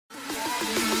Hey,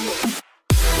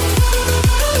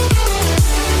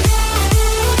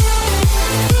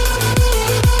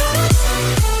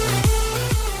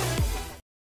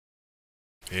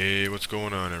 what's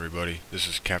going on everybody? This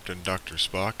is Captain Dr.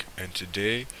 Spock, and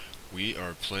today we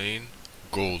are playing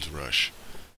Gold Rush.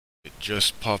 It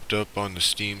just popped up on the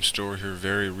Steam store here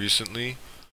very recently.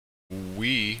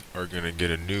 We are gonna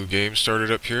get a new game started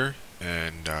up here,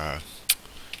 and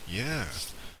yeah.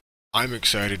 I'm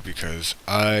excited because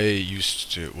I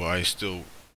used to, well, I still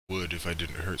would if I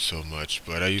didn't hurt so much,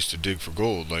 but I used to dig for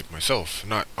gold like myself.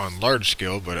 Not on large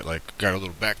scale, but it like got a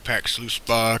little backpack sluice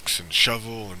box and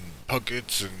shovel and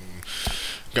buckets and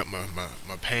got my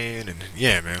pan, and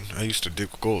yeah, man, I used to dig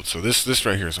for gold. So this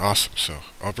right here is awesome. So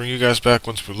I'll bring you guys back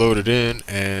once we're loaded in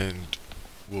and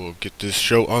we'll get this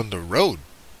show on the road.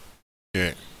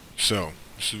 Okay, so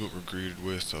this is what we're greeted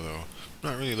with, although I'm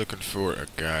not really looking for a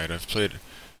guide. I've played...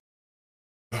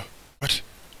 Oh, what?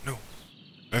 No.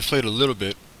 I've played a little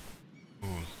bit.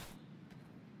 Ooh.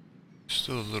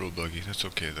 Still a little buggy. That's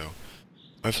okay, though.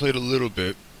 I played a little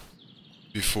bit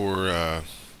before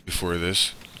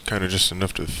this. Kind of just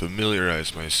enough to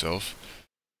familiarize myself.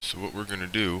 So what we're gonna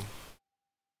do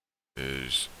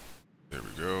is... There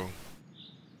we go.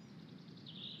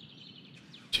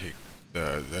 Take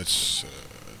the... That's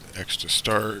X to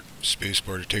start.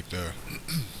 Spacebar to take the...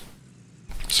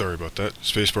 Sorry about that.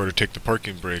 Spacebar to take the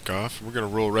parking brake off. We're going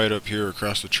to roll right up here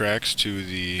across the tracks to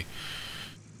the...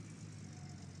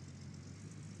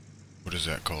 What is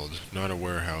that called? Not a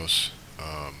warehouse.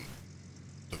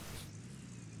 The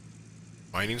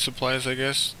mining supplies, I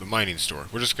guess? The mining store.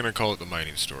 We're just going to call it the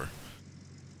mining store.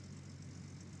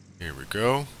 Here we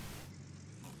go.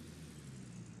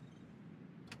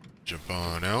 Jump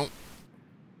on out.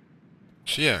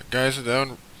 So yeah, guys,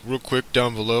 down real quick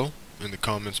down below. In the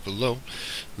comments below,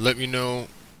 let me know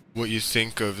what you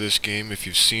think of this game, if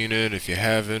you've seen it, if you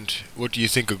haven't. What do you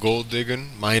think of gold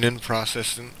digging, mining,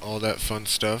 processing, all that fun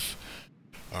stuff?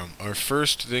 Our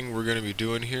first thing we're going to be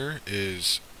doing here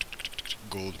is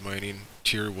gold mining,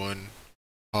 tier 1,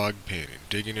 hog panning,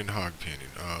 digging and hog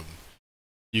panning.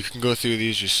 You can go through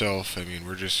these yourself. I mean,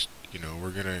 we're just, you know,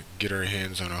 we're going to get our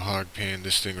hands on a hog pan,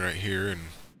 this thing right here, and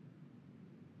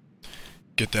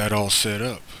get that all set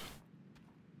up.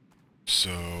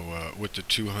 So, with the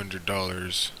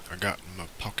 $200 I got in my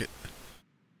pocket,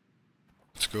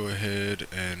 let's go ahead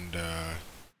and,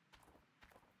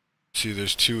 see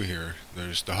there's two here.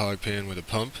 There's the hog pan with a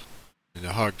pump, and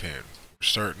the hog pan. We're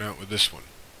starting out with this one.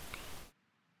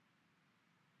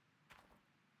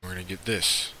 We're gonna get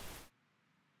this.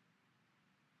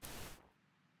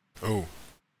 Oh.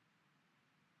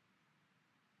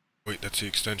 Wait, that's the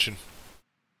extension.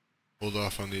 Hold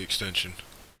off on the extension.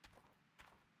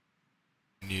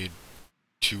 Need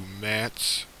 2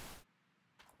 mats.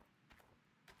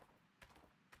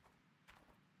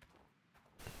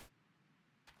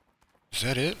 Is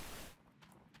that it?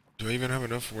 Do I even have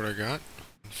enough for what I got?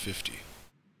 50.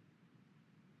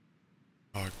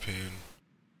 Hog pan.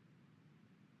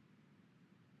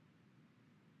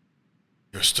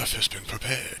 Your stuff has been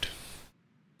prepared.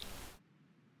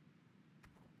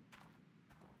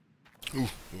 Ooh,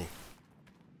 whoa.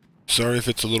 Sorry if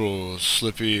it's a little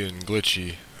slippy and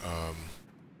glitchy.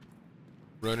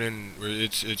 Running,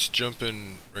 it's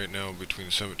jumping right now between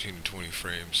 17 and 20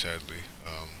 frames, sadly.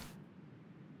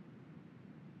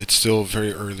 It's still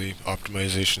very early.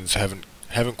 Optimizations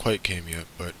haven't quite came yet,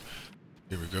 but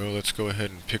here we go. Let's go ahead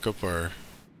and pick up our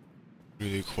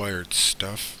newly acquired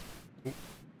stuff. Ooh.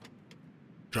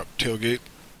 Drop tailgate.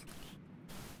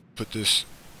 Put this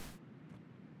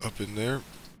up in there.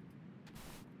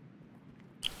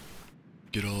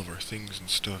 Get all of our things and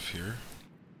stuff here.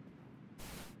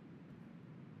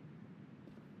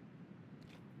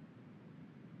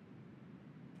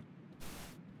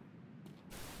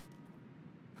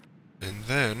 And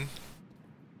then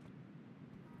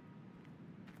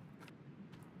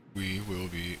we'll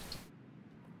be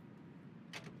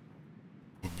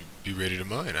ready to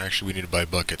mine. Actually, we need to buy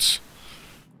buckets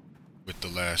with the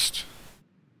last,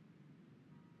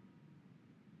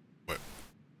 what,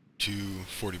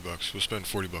 $40. We'll spend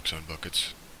 $40 on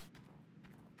buckets.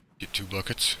 Get 2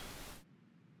 buckets,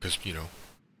 because, you know,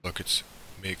 buckets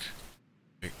make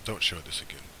don't show this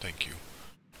again. Thank you.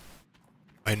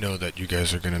 I know that you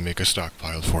guys are gonna make a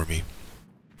stockpile for me.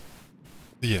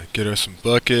 Yeah, get us some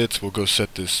buckets. We'll go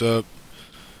set this up.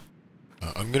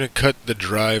 I'm gonna cut the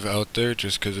drive out there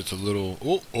just because it's a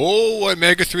little... Oh, I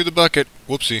mega threw the bucket.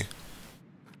 Whoopsie.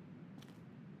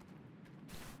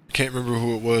 I can't remember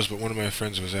who it was, but one of my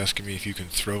friends was asking me if you can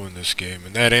throw in this game,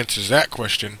 and that answers that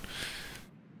question.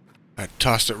 I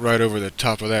tossed it right over the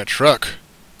top of that truck.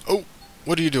 Oh,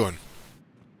 what are you doing?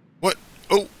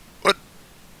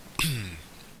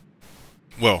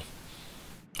 Well,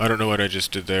 I don't know what I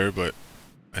just did there, but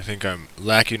I think I'm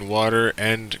lacking water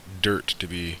and dirt to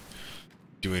be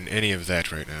doing any of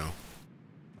that right now.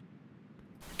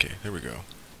 Okay, there we go.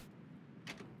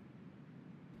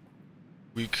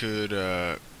 We could,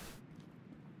 well,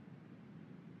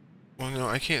 no,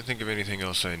 I can't think of anything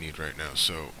else I need right now,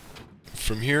 so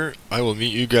from here, I will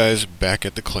meet you guys back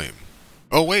at the claim.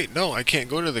 Oh, wait, no, I can't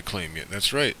go to the claim yet.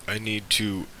 That's right. I need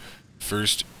to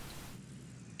first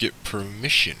get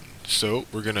permission. So,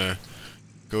 we're gonna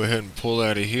go ahead and pull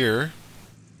out of here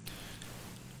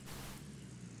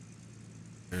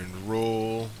and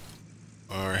roll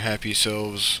our happy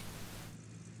selves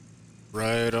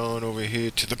right on over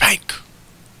here to the bank.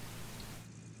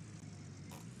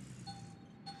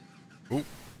 Ooh.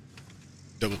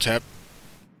 Double tap.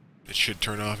 It should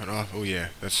turn off and off. Oh yeah,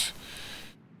 that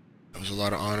was a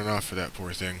lot of on and off for that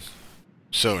poor thing.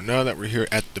 So now that we're here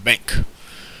at the bank,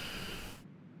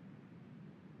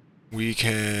 we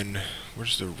can...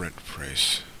 Where's the rent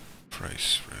price?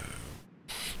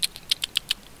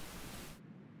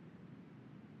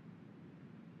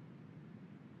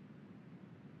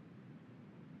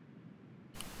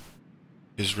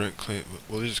 Is rent claim...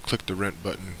 We'll just click the rent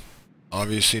button.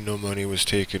 Obviously no money was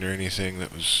taken or anything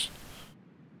that was...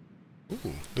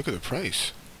 Ooh, look at the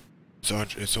price.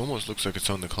 It almost looks like it's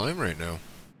on the climb right now.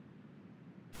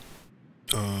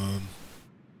 I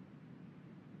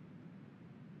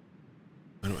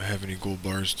don't have any gold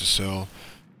bars to sell.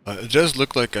 It does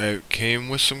look like I came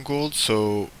with some gold,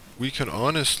 so we can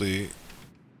honestly...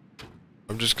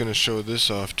 I'm just going to show this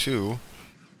off too.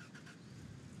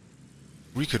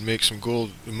 We could make some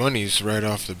gold monies right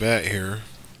off the bat here.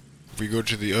 If we go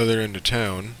to the other end of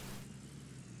town.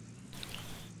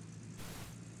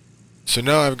 So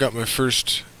now I've got my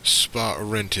first spot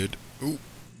rented. Ooh.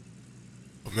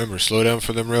 Remember, slow down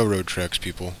for them railroad tracks,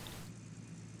 people.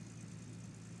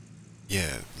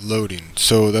 Yeah, loading.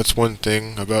 So that's one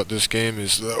thing about this game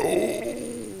is the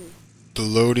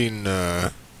loading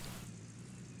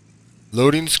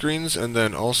loading screens, and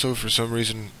then also for some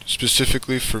reason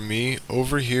specifically for me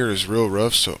over here is real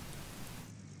rough, so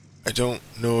I don't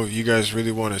know if you guys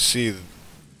really want to see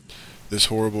this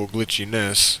horrible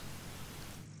glitchiness.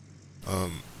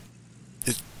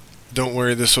 Don't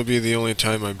worry, this will be the only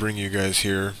time I bring you guys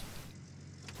here.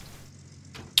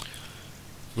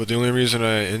 But the only reason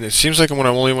and it seems like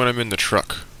only when I'm in the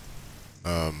truck.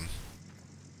 I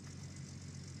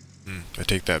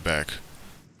take that back.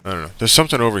 I don't know. There's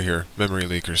something over here, memory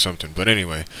leak or something. But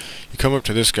anyway, you come up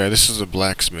to this guy. This is a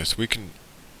blacksmith. We can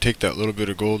take that little bit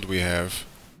of gold we have.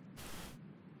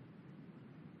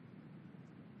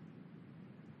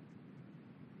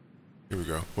 Here we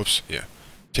go. Whoops. Yeah.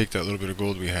 Take that little bit of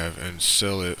gold we have and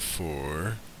sell it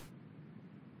for...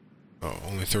 Oh,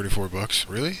 only 34 bucks?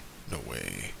 Really? No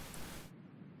way.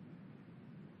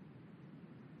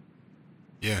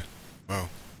 Yeah. Wow.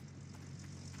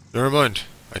 Never mind.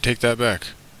 I take that back.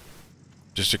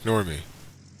 Just ignore me.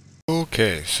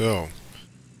 Okay, so...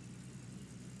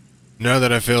 Now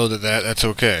that I failed at that, that's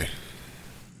okay.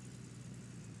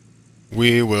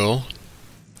 We will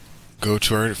go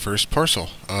to our first parcel.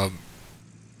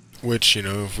 Which, you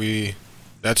know,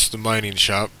 that's the mining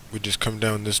shop. We just come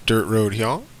down this dirt road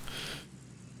here.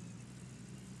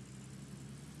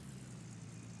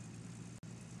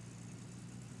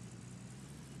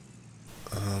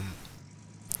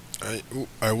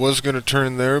 I was gonna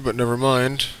turn there, but never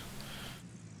mind.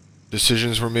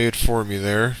 Decisions were made for me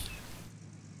there.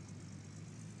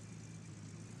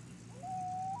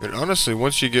 And honestly,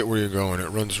 once you get where you're going, it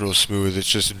runs real smooth. It's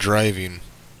just driving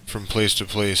from place to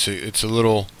place. It's a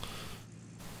little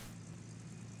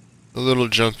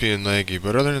jumpy and laggy,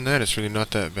 but other than that, it's really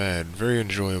not that bad. Very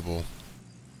enjoyable.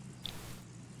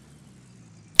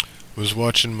 Was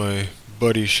watching my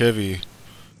buddy Chevy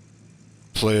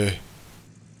play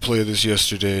this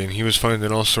yesterday, and he was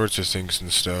finding all sorts of things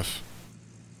and stuff.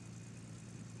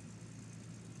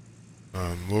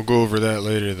 We'll go over that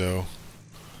later, though.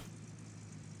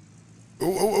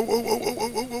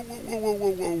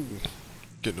 Whoa.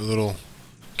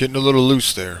 Getting a little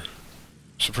loose there.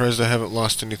 Surprised I haven't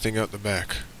lost anything out the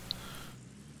back.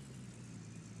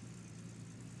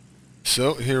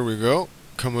 So here we go,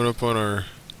 coming up on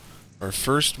our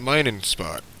first mining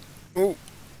spot. Oh,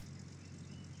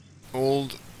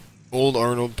 old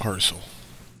Arnold parcel.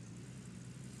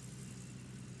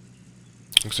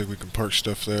 Looks like we can park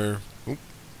stuff there. Oop.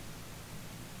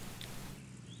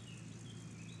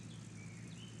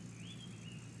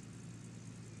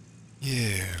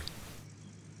 Yeah.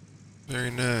 Very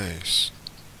nice.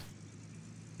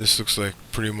 This looks like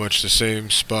pretty much the same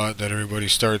spot that everybody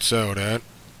starts out at.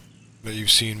 that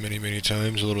you've seen many, many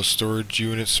times. A little storage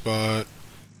unit spot.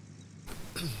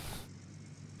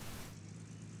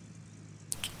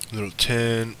 Little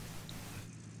tent.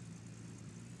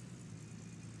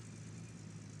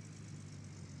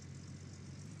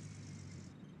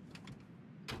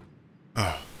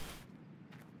 Ah.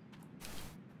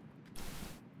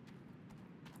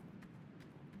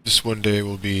 This one day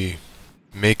will be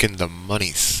making the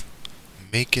monies.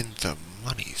 Making the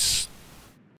monies.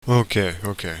 Okay,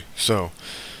 so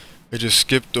I just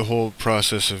skipped the whole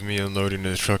process of me unloading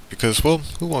the truck because, well,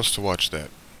 who wants to watch that?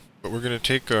 But we're gonna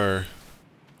take our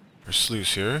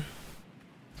sluice here,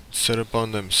 set up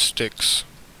on them sticks,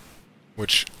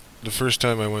 which the first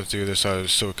time I went through this I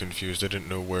was so confused I didn't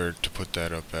know where to put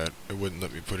that up at. It wouldn't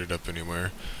let me put it up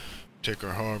anywhere. Take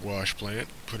our hogwash plant,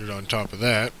 put it on top of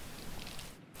that.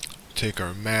 Take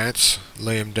our mats,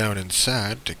 lay them down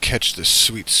inside to catch the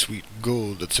sweet, sweet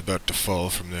gold that's about to fall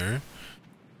from there.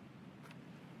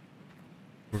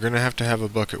 We're gonna have to have a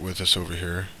bucket with us over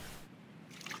here.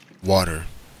 Water,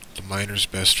 the miner's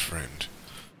best friend.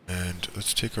 And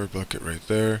let's take our bucket right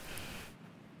there.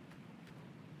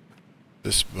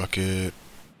 This bucket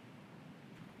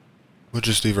we'll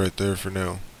just leave right there for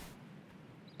now.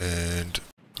 And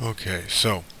okay,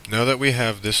 so now that we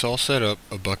have this all set up,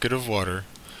 a bucket of water,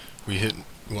 we hit.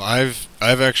 Well, I've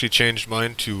actually changed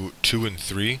mine to 2 and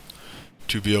 3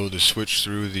 to be able to switch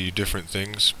through the different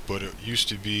things. But it used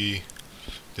to be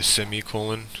the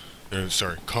semicolon,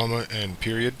 comma and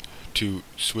period to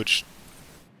switch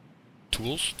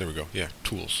tools. There we go. Yeah,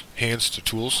 tools. Hands to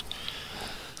tools.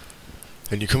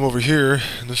 And you come over here,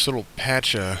 and this little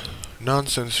patch of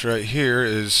nonsense right here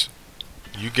is,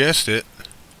 you guessed it,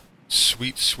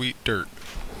 sweet, sweet dirt.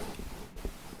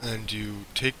 And you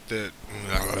take the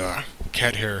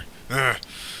cat hair out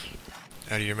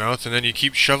of your mouth, and then you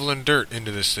keep shoveling dirt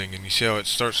into this thing, and you see how it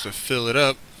starts to fill it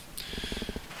up.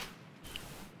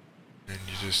 And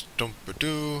you just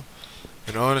dump-a-doo.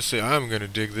 And honestly, I'm gonna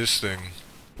dig this thing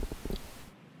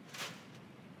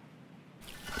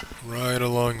right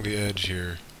along the edge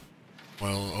here,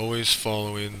 while always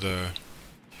following the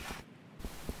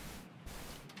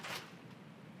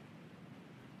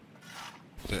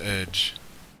edge.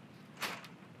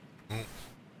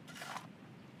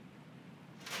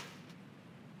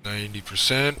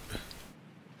 90%.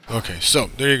 Okay, so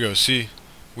there you go. See,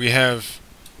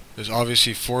 there's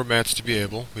obviously 4 mats to be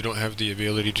able. We don't have the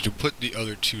ability to put the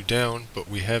other 2 down, but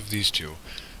we have these 2.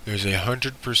 There's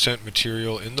 100%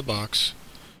 material in the box.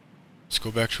 Let's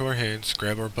go back to our hands,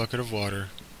 grab our bucket of water.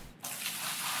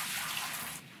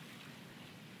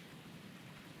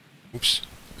 Oops.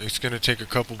 It's gonna take a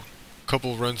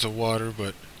couple runs of water,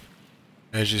 but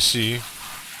as you see,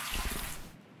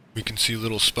 we can see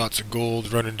little spots of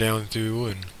gold running down through,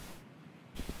 and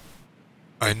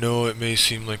I know it may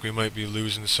seem like we might be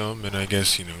losing some, and I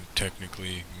guess,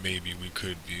 technically maybe we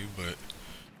could be, but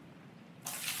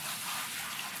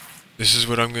this is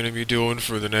what I'm going to be doing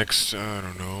for the next, I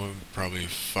don't know, probably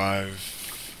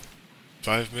 5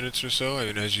 minutes or so. I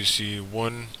mean, as you see,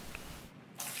 oh,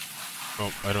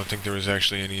 I don't think there was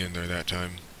actually any in there that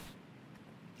time.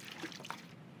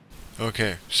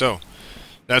 Okay, so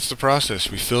that's the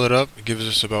process. We fill it up. It gives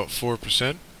us about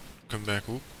 4%. Come back.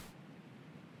 Whoop.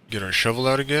 Get our shovel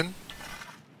out again.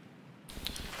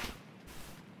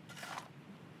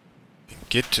 And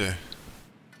get to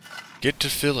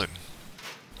filling.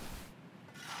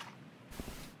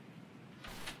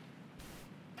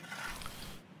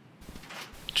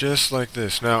 Just like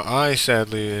this. Now, I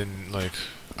sadly,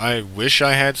 I wish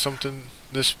I had something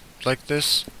like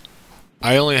this.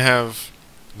 I only have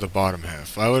the bottom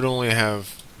half. I would only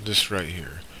have this right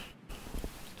here.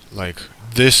 Like,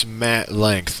 this mat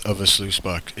length of a sluice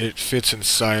box. It fits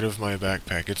inside of my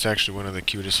backpack. It's actually one of the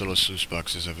cutest little sluice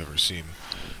boxes I've ever seen.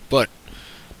 But,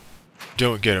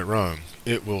 don't get it wrong.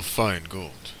 It will find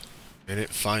gold. And it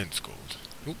finds gold.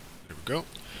 Oop, there we go.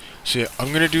 So yeah, I'm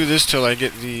going to do this till I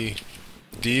get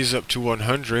these up to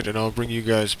 100, and I'll bring you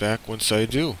guys back once I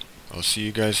do. I'll see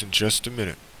you guys in just a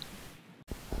minute.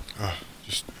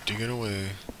 Just digging away.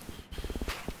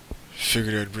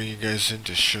 Figured I'd bring you guys in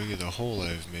to show you the hole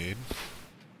I've made.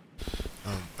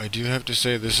 I do have to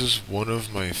say, this is one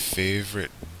of my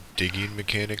favorite digging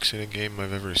mechanics in a game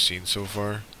I've ever seen so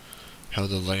far. How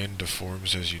the land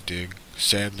deforms as you dig.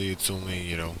 Sadly, it's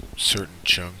only, certain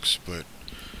chunks, but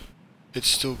it's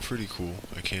still pretty cool,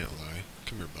 I can't lie.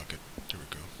 Come here, bucket. There we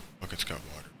go. Bucket's got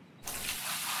water.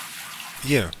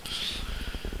 Yeah.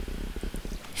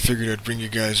 Figured I'd bring you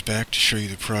guys back to show you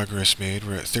the progress made.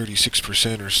 We're at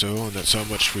 36% or so, and that's how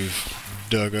much we've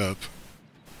dug up.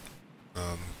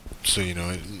 So, it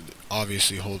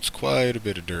obviously holds quite a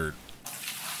bit of dirt.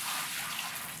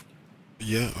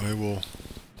 Yeah, I will.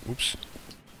 Whoops.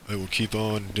 I will keep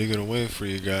on digging away for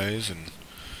you guys and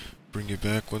bring you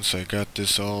back once I got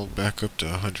this all back up to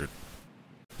 100.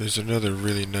 There's another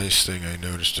really nice thing I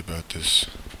noticed about this.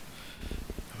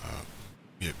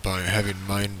 By having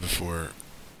mined before,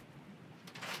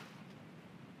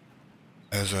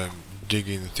 as I'm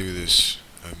digging through this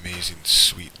amazing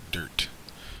sweet dirt.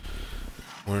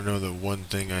 Wanna know the one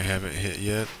thing I haven't hit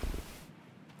yet?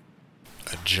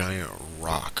 A giant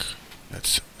rock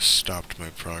that's stopped my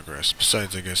progress.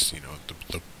 Besides, I guess, you know,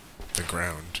 the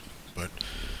ground. But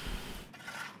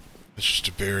it's just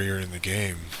a barrier in the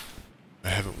game. I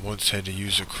haven't once had to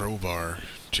use a crowbar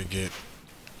to get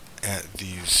at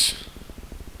the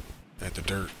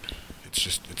dirt.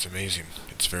 It's amazing.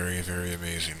 It's very, very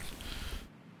amazing.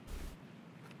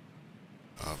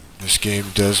 This game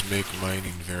does make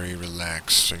mining very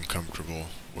relaxed and comfortable,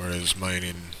 whereas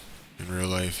mining in real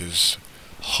life is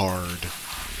hard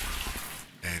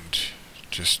and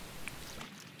just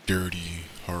dirty,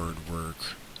 hard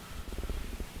work.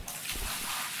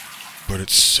 But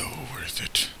it's so worth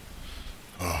it.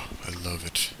 Oh, I love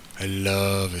it. I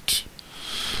love it.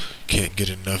 Can't get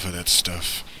enough of that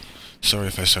stuff. Sorry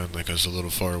if I sound like I was a little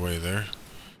far away there.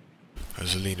 I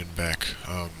was leaning back.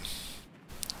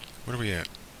 What are we at?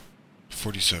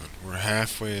 47. We're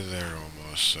halfway there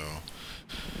almost, so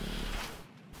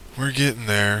we're getting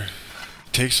there.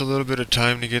 Takes a little bit of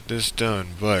time to get this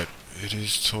done, but it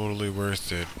is totally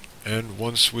worth it. And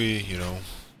once we, you know,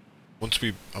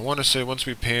 I want to say once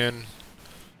we pan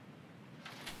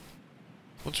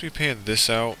this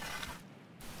out,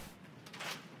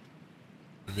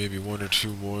 and maybe one or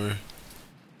two more,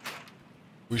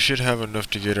 we should have enough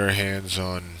to get our hands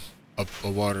on a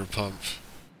water pump,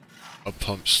 a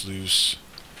pump sluice,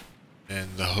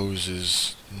 and the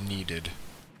hoses needed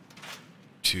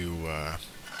to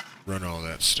run all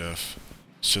that stuff,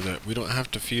 so that we don't have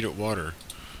to feed it water.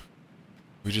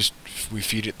 We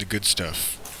feed it the good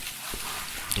stuff.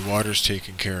 The water's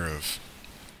taken care of.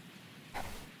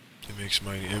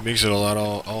 It makes it a lot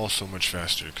all so much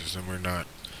faster, because then we're not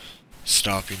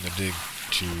stopping the dig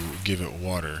to give it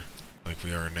water like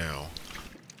we are now.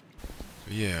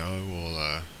 But yeah, I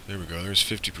will, there we go, there's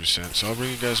 50%, so I'll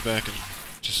bring you guys back in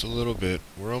just a little bit.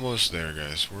 We're almost there,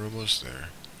 guys, we're almost there.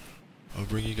 I'll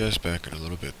bring you guys back in a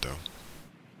little bit, though.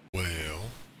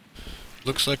 Well,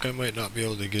 looks like I might not be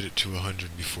able to get it to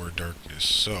 100 before darkness,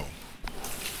 so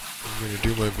I'm going to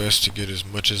do my best to get as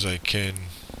much as I can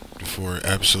before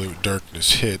absolute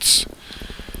darkness hits.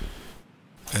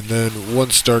 And then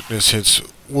once darkness hits,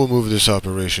 we'll move this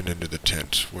operation into the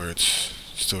tent, where it's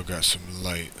still got some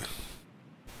light.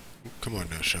 Come on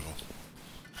now, shovel.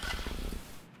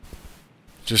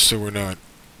 Just so we're not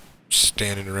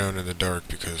standing around in the dark,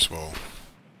 because, well,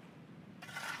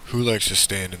 who likes to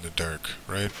stand in the dark,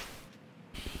 right?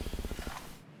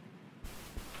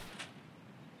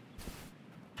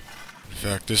 In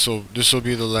fact, this'll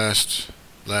be the last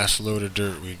load of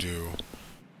dirt we do.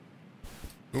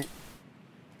 Oop.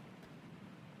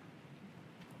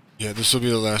 Yeah, this'll be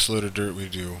the last load of dirt we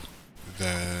do.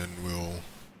 Then we'll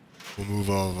move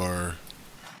all of our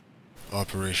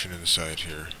operation inside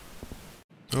here.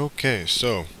 Okay,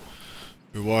 so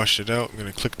we washed it out. I'm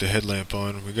going to click the headlamp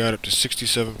on. We got up to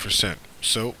 67%.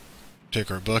 So, take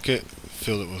our bucket,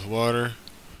 fill it with water.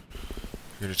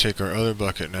 We're going to take our other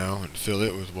bucket now and fill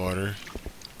it with water.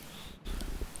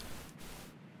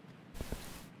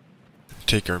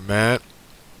 Take our mat.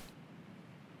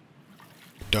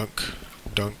 Dunk,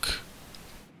 dunk,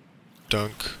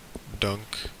 dunk,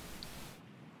 dunk,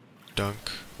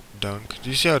 dunk, dunk. Do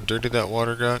you see how dirty that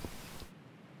water got?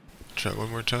 Try it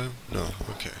one more time? No,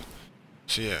 okay.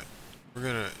 So yeah, we're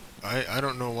gonna, I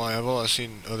don't know why, I've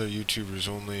seen other YouTubers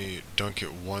only dunk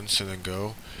it once and then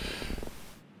go.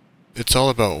 It's all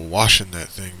about washing that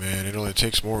thing, man. It only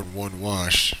takes more than one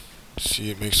wash.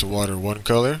 See, it makes the water one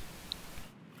color,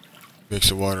 makes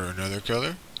the water another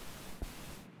color,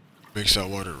 makes that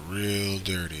water real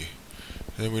dirty.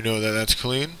 And then we know that that's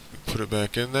clean, we put it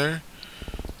back in there,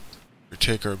 we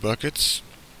take our buckets,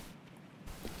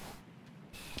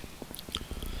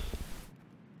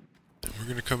 we're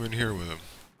going to come in here with them.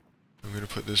 I'm going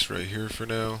to put this right here for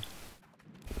now.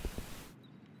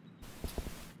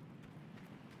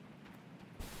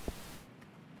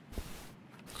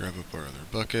 Grab up our other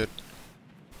bucket.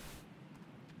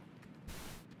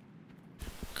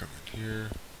 Come in here.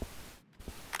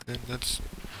 And let's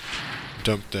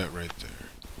dump that right there.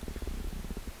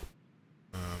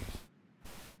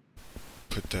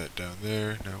 Put that down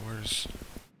there. Now where's...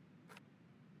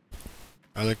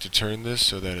 I like to turn this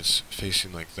so that it's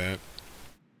facing like that,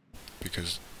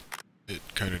 because it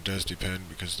kind of does depend,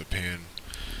 because the pan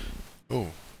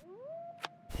Oh,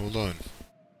 hold on.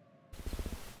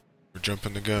 We're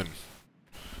jumping the gun.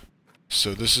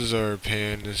 So this is our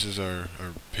pan, this is our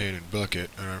pan and bucket,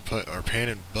 and our pan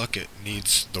and bucket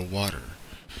needs the water.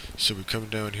 So we come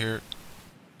down here,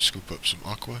 scoop up some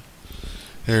aqua.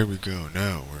 There we go.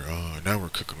 Now we're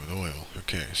cooking with oil.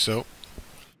 Okay, so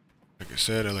like I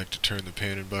said, I like to turn the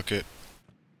pan and bucket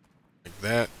like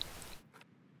that.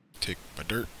 Take my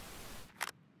dirt.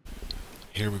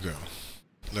 Here we go.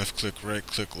 Left click, right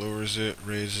click, lowers it,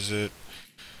 raises it.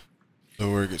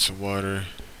 Lower, get some water.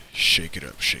 Shake it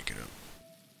up, shake it up.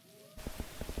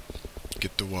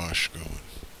 Get the wash going.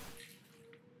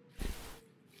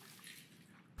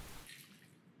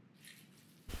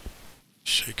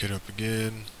 Shake it up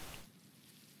again.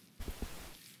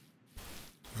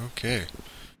 Okay.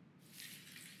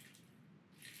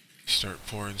 Start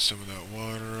pouring some of that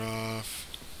water off.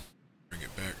 Bring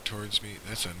it back towards me.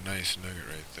 That's a nice nugget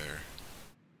right there.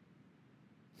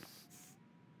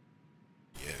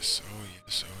 Yes, oh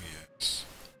yes, oh yes.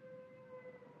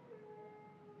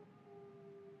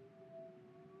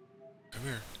 Come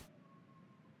here.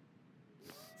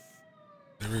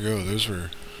 There we go. Those are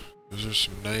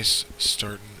some nice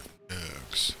starting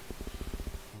nugs.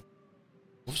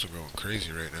 Wolves are going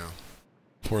crazy right now.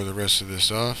 Pour the rest of this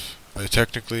off. I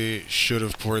technically should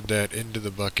have poured that into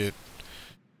the bucket,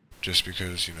 just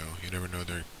because, you know, you never know,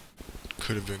 there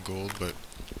could have been gold, but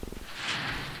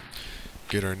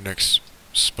get our next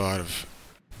spot of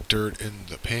dirt in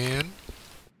the pan.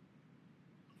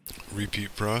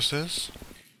 Repeat process.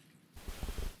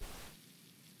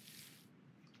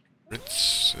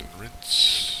 Rinse and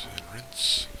rinse and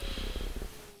rinse.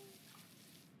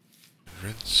 And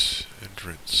rinse and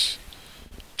rinse.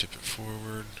 Tip it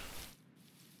forward.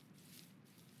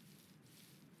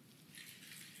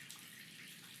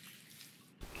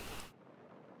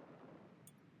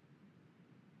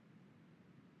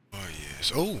 Oh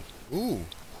yes. Oh! Ooh!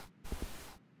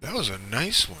 That was a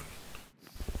nice one.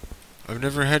 I've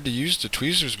never had to use the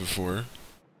tweezers before.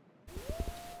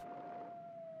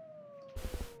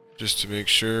 Just to make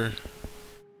sure.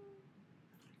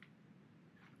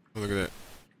 Oh, look at that.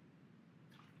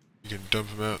 You can dump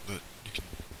them out. You can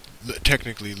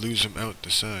technically lose them out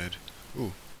the side.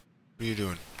 Ooh. What are you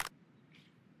doing?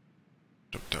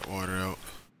 Dump that water out.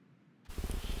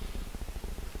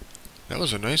 That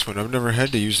was a nice one. I've never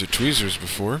had to use the tweezers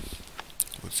before.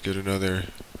 Let's get another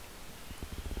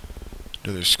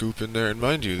scoop in there. And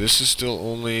mind you, this is still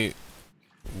only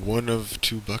one of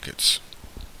 2 buckets.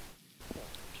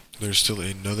 There's still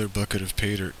another bucket of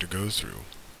pay dirt to go through.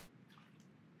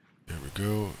 There we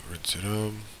go. Rinse it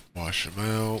wash them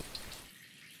out.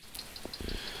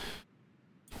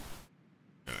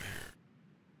 Got here.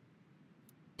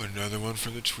 Another one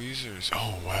for the tweezers.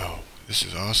 Oh wow, this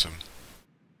is awesome.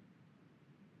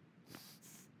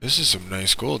 This is some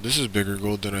nice gold. This is bigger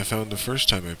gold than I found the first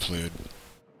time I played,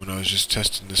 when I was just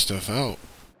testing this stuff out.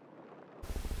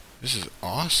 This is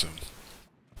awesome.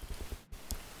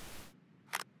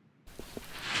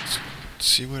 Let's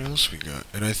see what else we got.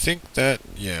 And I think that,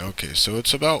 yeah, okay, so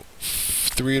it's about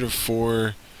 3 to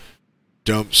 4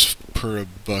 dumps per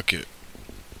bucket.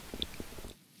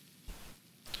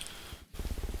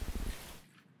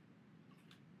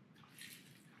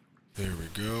 There we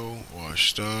go.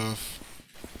 Washed off.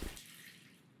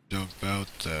 Dump out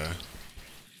the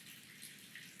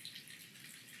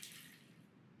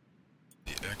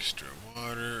extra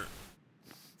water.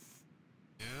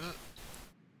 Yeah.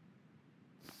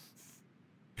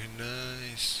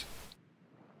 Nice.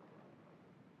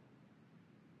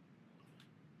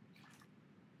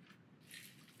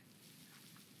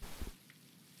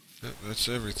 Yep, that's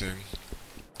everything.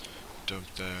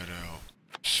 Dump that out.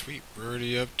 Sweet, we're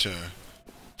already up to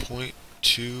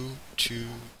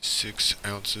 0.226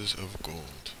 ounces of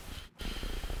gold.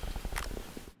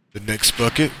 The next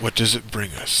bucket, what does it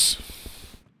bring us?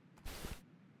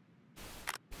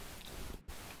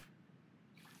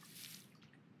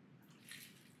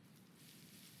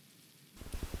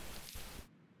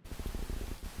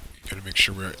 Gotta make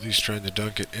sure we're at least trying to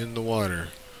dunk it in the water.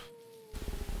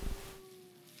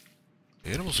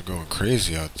 The animals are going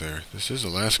crazy out there. This is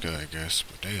Alaska, I guess,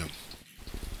 but damn.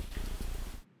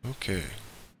 Okay.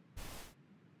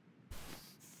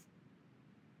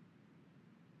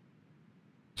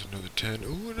 There's another 10.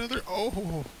 Ooh, another.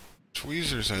 Oh!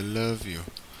 Tweezers, I love you.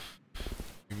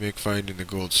 You make finding the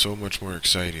gold so much more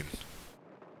exciting.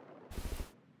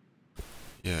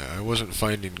 Yeah, I wasn't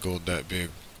finding gold that big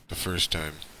the first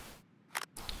time.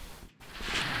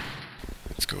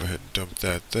 Let's go ahead and dump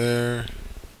that there.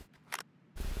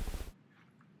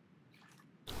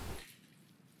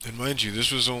 And mind you,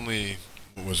 this was only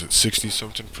what was it, 60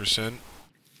 something percent.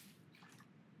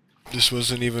 This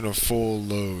wasn't even a full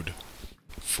load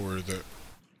for the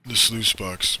sluice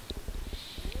box.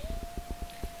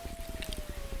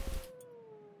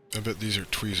 I bet these are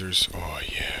tweezers. Oh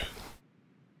yeah.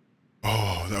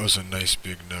 Oh, that was a nice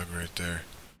big nug right there.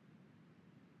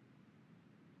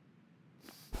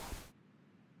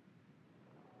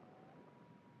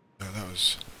 No, that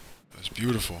was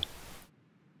beautiful.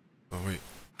 Oh wait,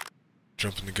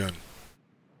 jumping the gun.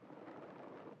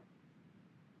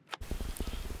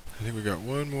 I think we got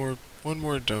one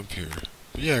more dump here.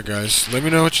 But yeah, guys, let me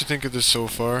know what you think of this so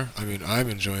far. I mean, I'm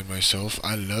enjoying myself.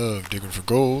 I love digging for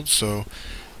gold, so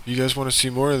if you guys want to see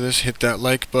more of this, hit that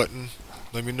like button.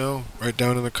 Let me know. Right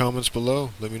down in the comments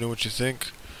below. Let me know what you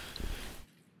think.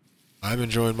 I'm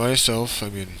enjoying myself. I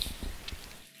mean,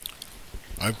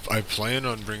 I plan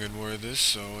on bringing more of this,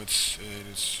 so it's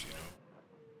you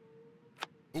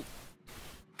know. Oh,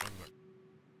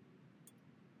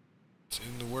 it's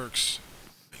in the works.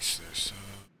 Nice. There's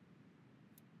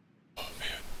oh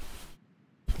man,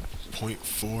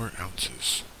 0.4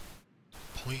 ounces.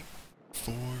 0.4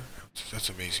 ounces. That's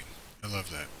amazing. I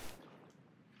love that.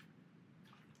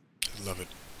 I love it.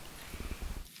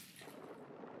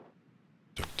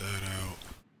 Dump that out.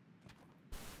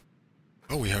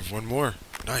 Oh, we have one more.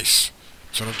 Nice.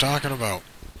 That's what I'm talking about.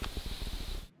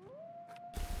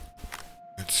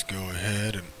 Let's go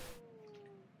ahead and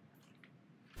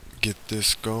get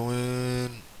this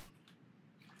going.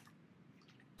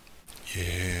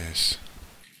 Yes.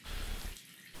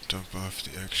 Dump off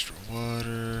the extra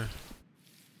water.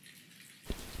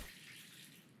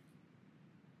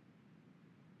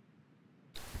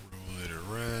 Roll it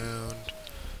around.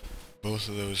 Both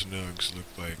of those nugs look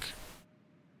like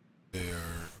they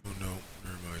are... Oh no,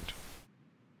 never mind.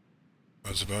 I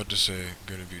was about to say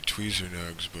gonna be tweezer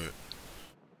nugs, but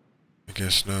I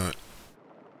guess not.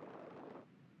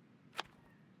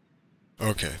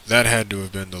 Okay, that had to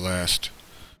have been the last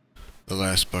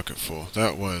bucket full.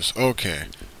 That was. Okay.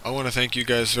 I want to thank you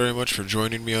guys very much for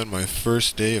joining me on my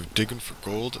first day of digging for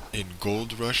gold in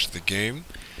Gold Rush, the game.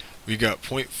 We got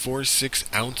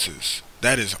 0.46 ounces.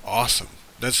 That is awesome.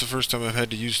 That's the first time I've had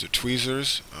to use the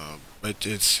tweezers.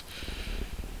 It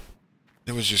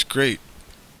was just great.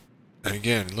 And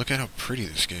again, look at how pretty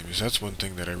this game is. That's one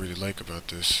thing that I really like about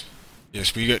this.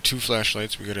 Yes, we got 2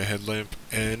 flashlights. We got a headlamp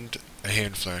and a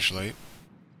hand flashlight.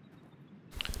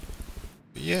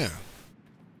 But yeah.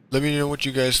 Let me know what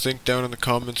you guys think down in the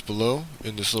comments below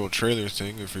in this little trailer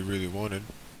thing if we really wanted.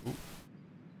 Ooh.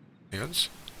 Hands?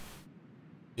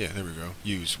 Yeah, there we go.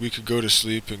 Use. We could go to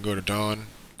sleep and go to dawn,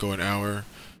 go an hour.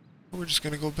 Or we're just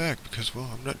gonna go back because, well,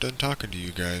 I'm not done talking to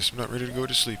you guys. I'm not ready to go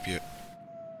to sleep yet.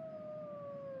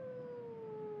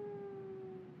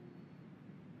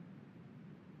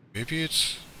 Maybe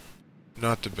it's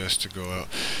not the best to go out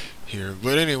here.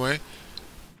 But anyway,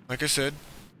 like I said,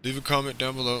 leave a comment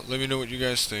down below. Let me know what you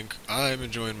guys think. I'm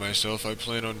enjoying myself. I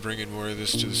plan on bringing more of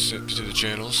this to the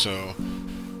channel. So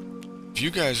if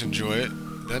you guys enjoy it,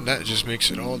 then that just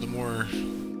makes it all the more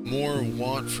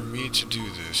want for me to do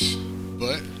this.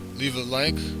 But leave a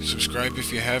like, subscribe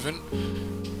if you haven't,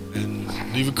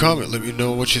 and leave a comment. Let me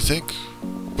know what you think.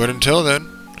 But until then,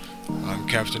 I'm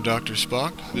Captain Dr.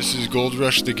 Spock. This is Gold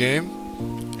Rush the game,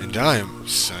 and I am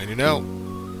signing out.